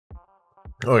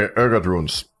Oh yeah, Urgot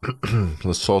runes.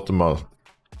 Let's sort them out.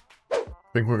 I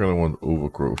think we're gonna want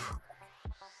overgrowth.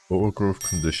 Overgrowth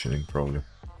conditioning, probably.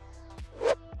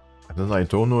 And then I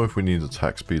don't know if we need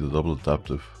attack speed or double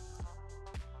adaptive.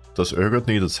 Does Urgot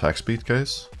need attack speed,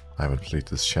 guys? I haven't played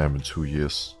this champ in 2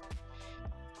 years.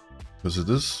 Because it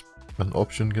is an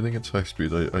option getting attack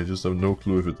speed. I just have no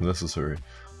clue if it's necessary.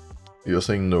 You're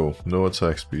saying no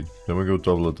attack speed. Then we go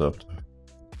double adaptive.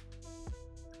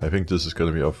 I think this is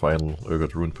gonna be our final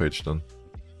Urgot rune page then.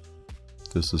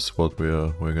 This is what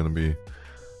we're gonna be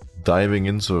diving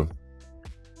into.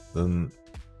 Then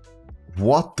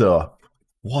what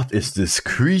is this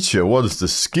creature? What is the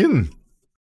skin?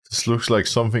 This looks like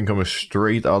something coming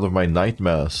straight out of my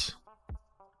nightmares.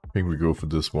 I think we go for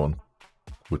this one.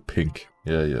 With pink.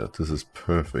 Yeah, this is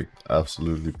perfect.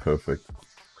 Absolutely perfect.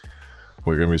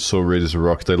 We're gonna be so ready to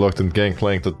rock. They locked in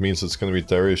Gangplank, that means it's gonna be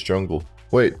Darius Jungle.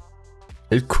 Wait.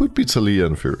 It could be Talia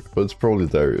in theory, but it's probably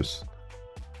Darius.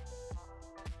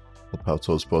 The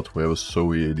Pato spot, we have a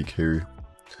Zoe AD carry.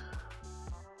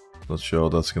 Not sure how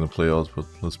that's gonna play out, but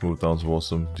let's move down towards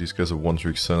them. These guys have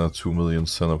 1-trick Senna, 2 million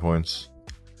Senna points.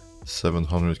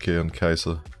 700k on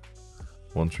Kaiser.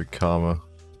 1-trick Karma.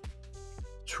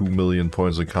 2 million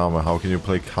points on Karma. How can you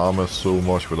play Karma so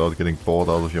much without getting bored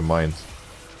out of your mind?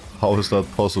 How is that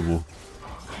possible?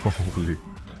 Holy.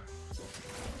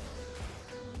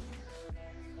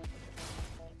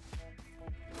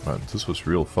 Man, this was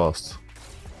real fast.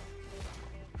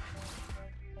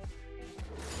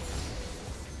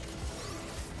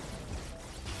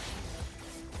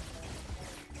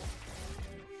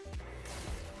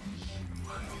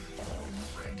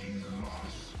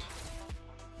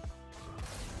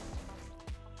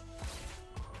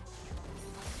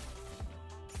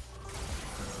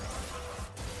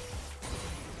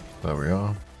 There we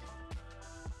are.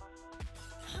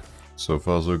 So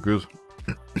far so good.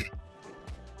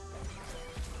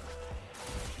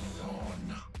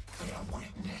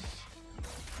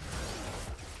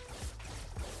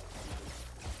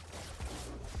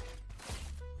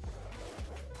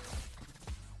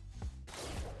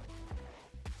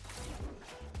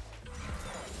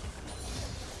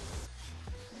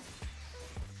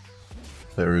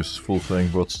 Darius full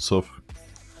flank bot's tough.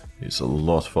 He's a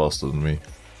lot faster than me.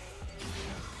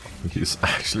 He's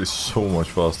actually so much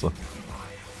faster.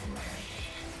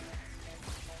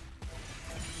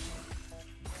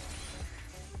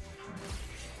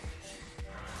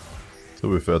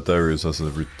 To be fair, Darius has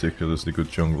a ridiculously good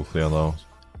jungle clear now.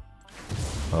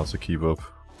 Hard to keep up.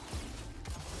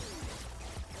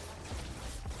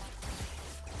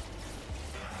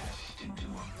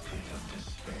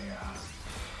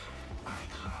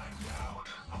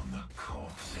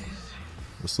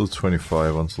 There's still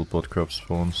 25 until bot crab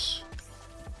spawns.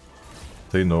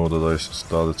 They know that I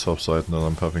started topside and then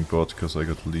I'm having bot because I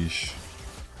got leash.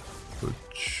 So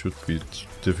it should be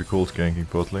difficult ganking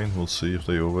bot lane. We'll see if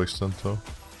they overextend though.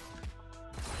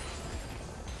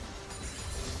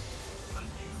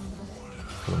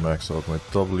 Gonna max out my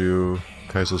W.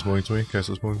 Kaiser's moving to me.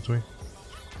 Kaiser's moving to me.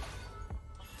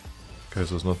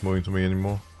 Kaiser's not moving to me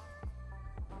anymore.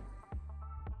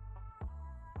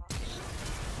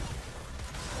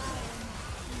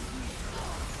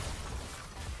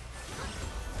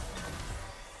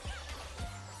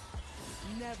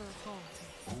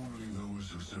 Only those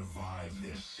who survive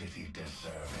this city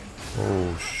deserve it.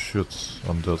 Oh shit,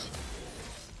 I'm dead.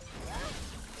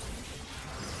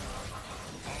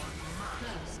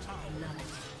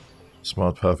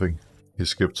 Smart pathing. He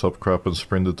skipped top crap and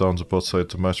sprinted down the bot side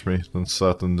to match me, then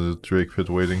sat in the Drake pit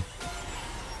waiting.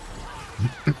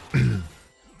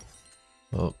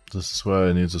 Well, this is where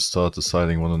I need to start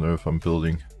deciding what on earth I'm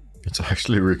building. It's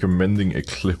actually recommending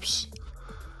Eclipse.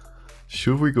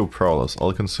 Should we go Prowlers?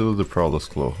 I'll consider the Prowler's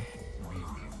Claw.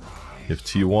 If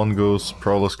T1 goes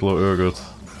Prowler's Claw Urgot,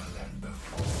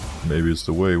 maybe it's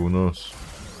the way, who knows.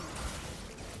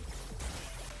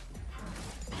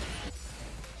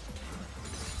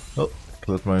 Well,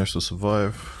 glad managed to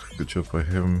survive. Good job by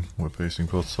him. We're facing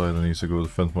bot side. I need to go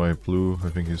defend my blue. I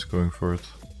think he's going for it.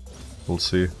 We'll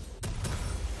see.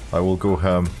 I will go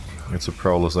ham. It's a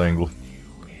Prowler's angle.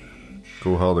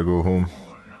 Go hard or go home.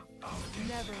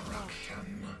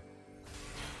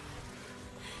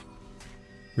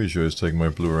 Pretty sure he's taking my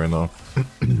blue right now.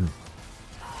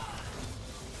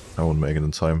 I won't make it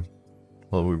in time.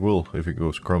 Well, we will if he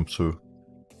goes Grump too.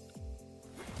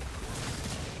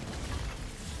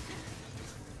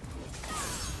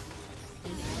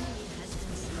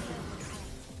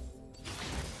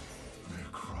 Their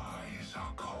cries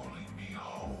are calling me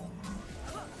home.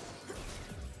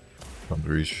 Can't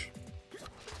reach.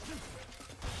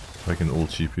 Like an old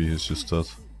GP, he's just dead.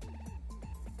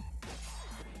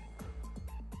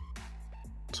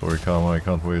 Sorry, Karma, I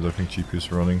can't wait. I think GP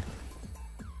is running.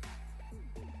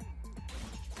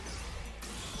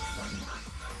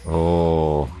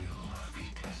 Oh.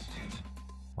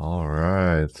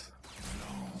 Alright.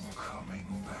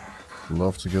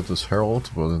 Love to get this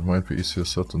Herald, but it might be easier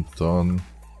said than done.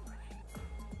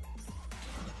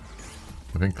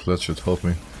 I think Kled should help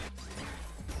me.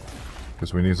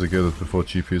 Because we need to get it before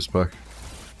GP is back.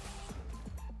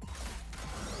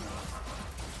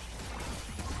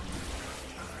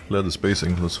 Kled is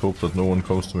basing, let's hope that no one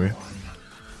comes to me.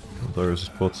 Darius is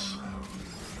bots.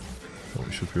 Oh,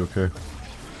 we should be okay.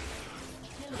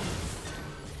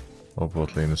 Our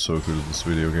bot lane is so good at this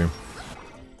video game.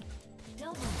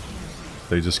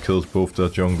 They just killed both their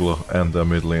jungler and their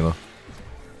mid laner.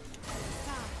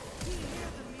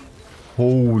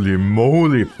 Holy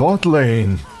moly, bot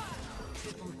lane!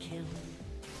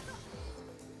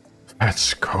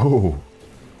 Let's go!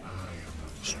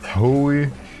 Holy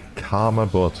Karma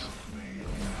bot.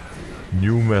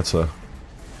 New meta.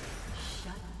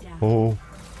 Holy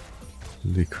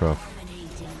crap.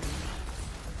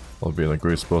 I'll be in a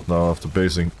great spot now after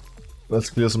basing. Let's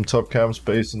clear some top camps,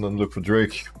 base, and then look for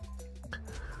Drake.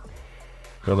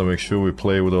 Gotta make sure we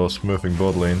play with our smurfing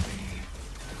bot lane.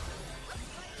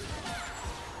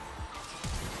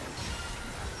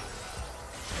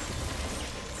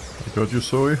 I got you,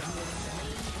 Zoe.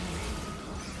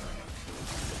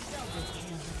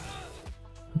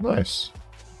 Nice.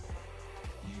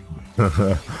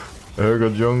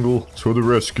 Urgot Jungle to the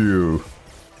rescue.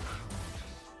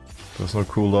 There's no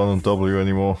cooldown on W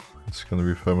anymore. It's gonna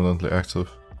be permanently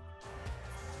active.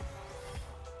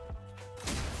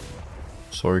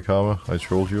 Sorry, Karma, I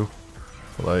trolled you.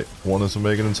 But I wanted to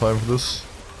make it in time for this.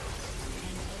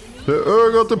 The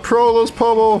Urgot the Prowlers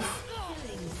pop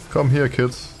off! Come here,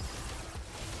 kids.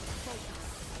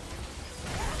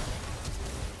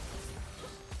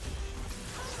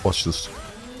 Watch this.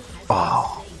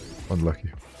 Oh,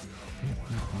 unlucky.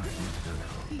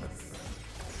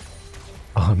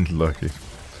 Unlucky.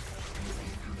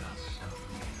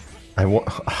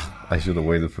 I should have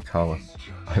waited for Karma.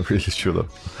 I really should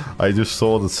have. I just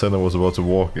saw that Senna was about to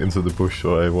walk into the bush,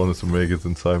 so I wanted to make it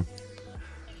in time.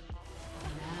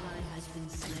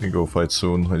 I can go fight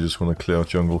soon. I just want to clear out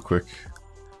jungle quick.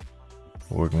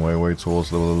 Working my way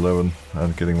towards level 11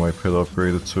 and getting my pit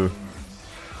upgraded too.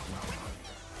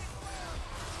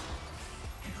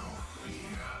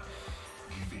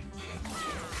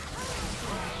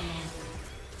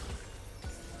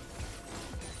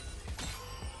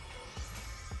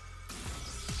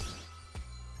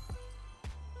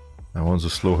 I want to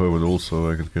slow her with ult so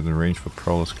I could get in range for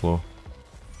Prowler's Claw.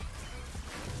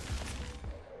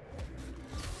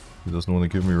 He doesn't want to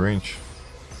give me range.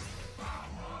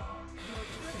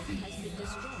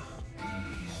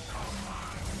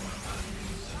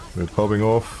 We're popping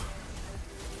off.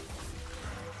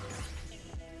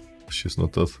 She's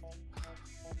not dead.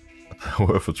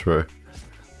 Worth a try.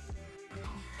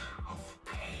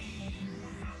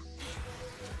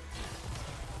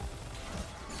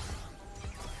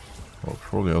 I'll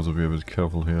probably have to be a bit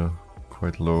careful here.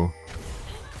 Quite low.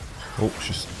 Oh,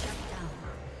 she's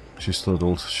still at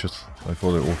ult. Shit, I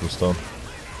thought the ult was done.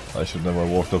 I should never have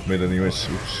walked up mid anyways.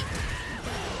 Oops.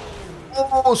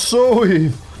 Oh,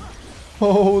 Zoe!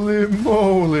 Holy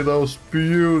moly, that was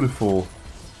beautiful.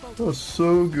 That was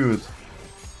so good.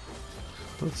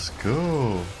 Let's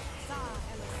go.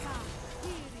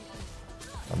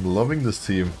 I'm loving this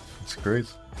team. It's great.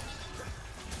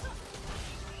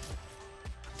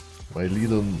 My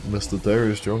lead on Mr.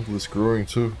 Darius Jungle is growing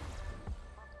too.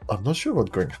 I'm not sure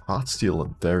about going Heartsteel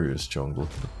on Darius Jungle.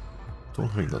 Don't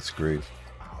think that's great.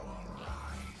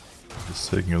 It's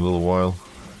taking a little while.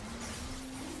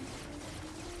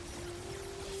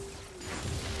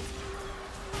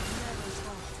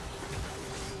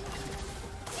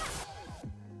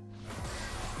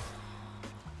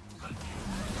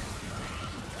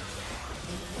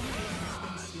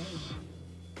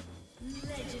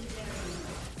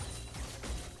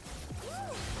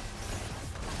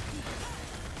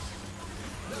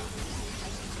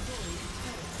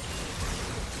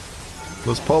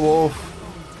 Let's pop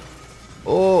off.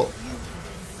 Oh,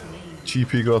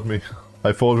 GP got me.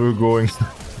 I thought we were going.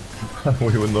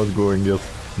 We were not going yet.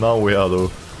 Now we are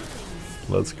though.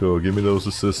 Let's go. Give me those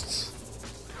assists.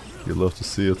 You'd love to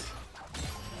see it.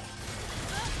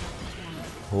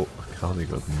 Oh, Kali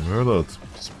got murdered.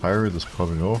 This pirate is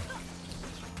popping off.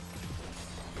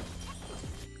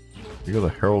 You got a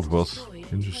Herald bot.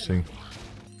 Interesting.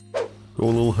 Go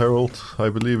little Herald. I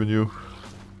believe in you.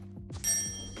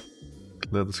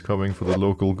 That is coming for the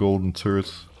local golden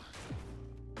turret.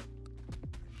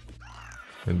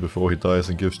 And before he dies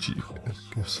and gives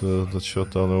that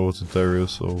shutdown over to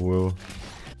Darius or whoever.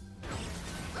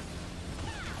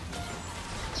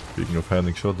 Speaking of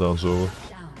handing shutdowns over.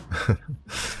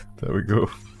 There we go.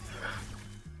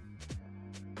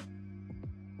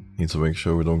 Need to make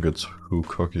sure we don't get too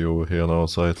cocky over here on our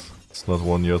side. It's not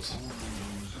won yet.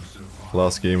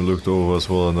 Last game looked over as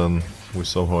well and then we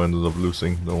somehow ended up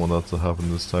losing. Don't want that to happen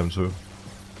this time too.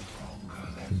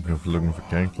 I'm looking for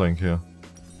gangplank here.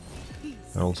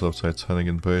 I also have Titanic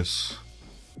in base.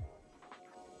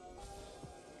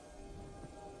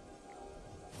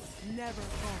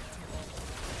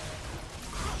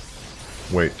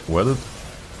 Wait, where did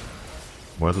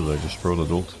I just throw that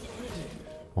ult?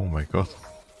 Oh my god.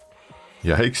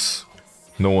 Yikes.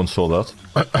 No one saw that.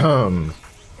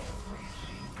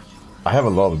 I have a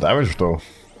lot of damage though.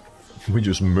 We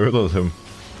just murdered him.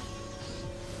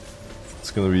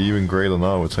 It's gonna be even greater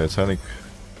now with Titanic.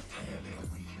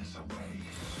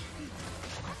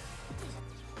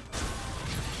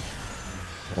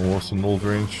 Almost in old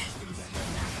range.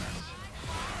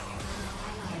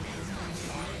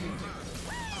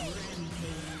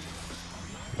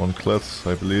 One clet,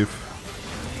 I believe.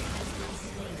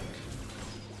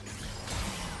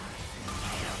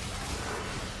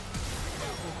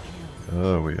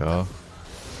 There we are.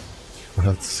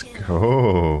 Let's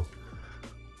go.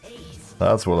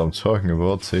 That's what I'm talking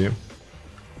about, team.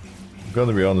 I'm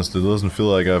gonna be honest, it doesn't feel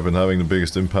like I've been having the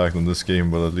biggest impact on this game,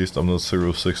 but at least I'm not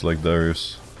 0-6 like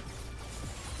Darius.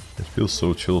 It feels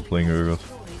so chill playing Urgot.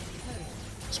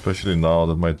 Especially now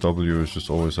that my W is just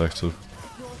always active.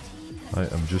 I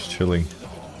am just chilling.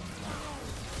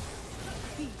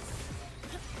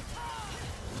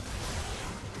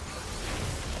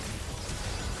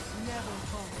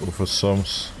 Go for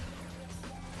sums.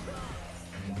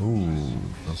 Ooh,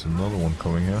 there's another one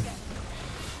coming here.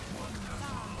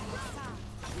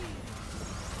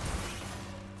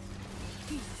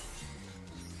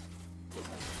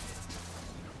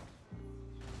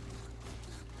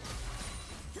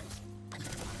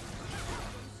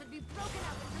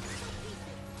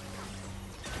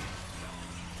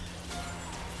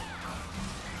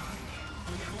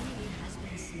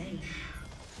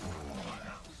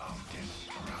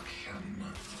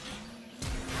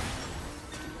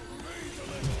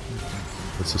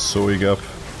 It's a Zoe gap.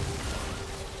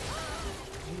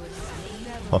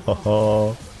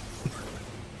 Hahaha.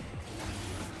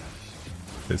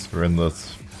 It's rendered.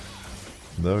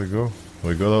 There we go.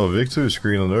 We got our victory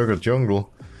screen on Urgot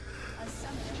Jungle.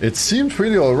 It seemed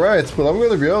pretty alright, but I'm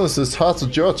gonna be honest, it's hard to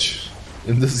judge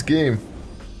in this game.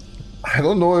 I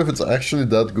don't know if it's actually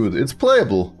that good. It's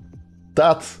playable.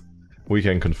 That we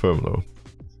can confirm though.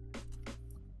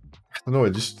 I don't know,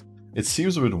 it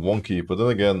seems a bit wonky, but then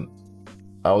again,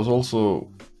 I was also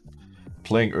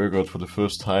playing Urgot for the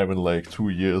first time in like 2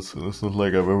 years, and it's not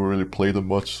like I've ever really played it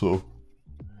much, so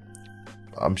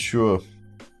I'm sure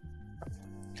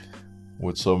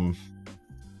with some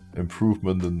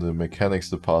improvement in the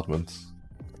mechanics department,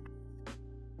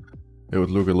 it would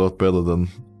look a lot better than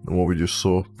what we just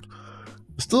saw.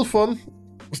 Still fun,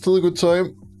 still a good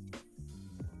time,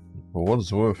 for what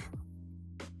it's worth.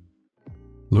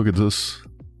 Look at this.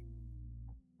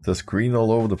 There's green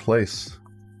all over the place.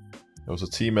 It was a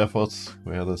team effort.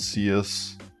 We had a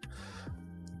CS,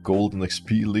 gold and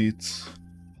XP lead,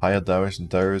 higher damage than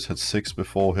Darius, had 6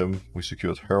 before him. We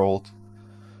secured Herald.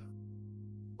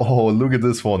 Oh, look at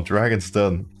this one, Dragon's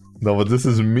Den. No, but this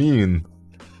is mean.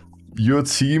 Your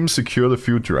team secured a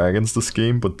few dragons this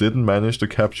game, but didn't manage to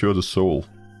capture the soul.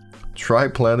 Try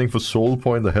planning for soul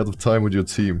point ahead of time with your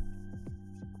team.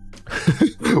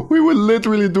 We were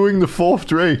literally doing the 4th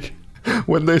Drake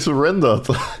when they surrendered.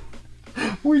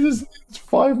 We just need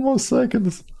 5 more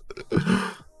seconds.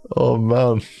 Oh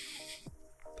man.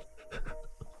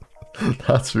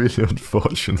 That's really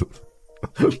unfortunate.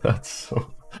 That's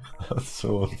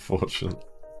so unfortunate.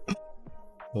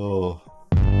 Oh.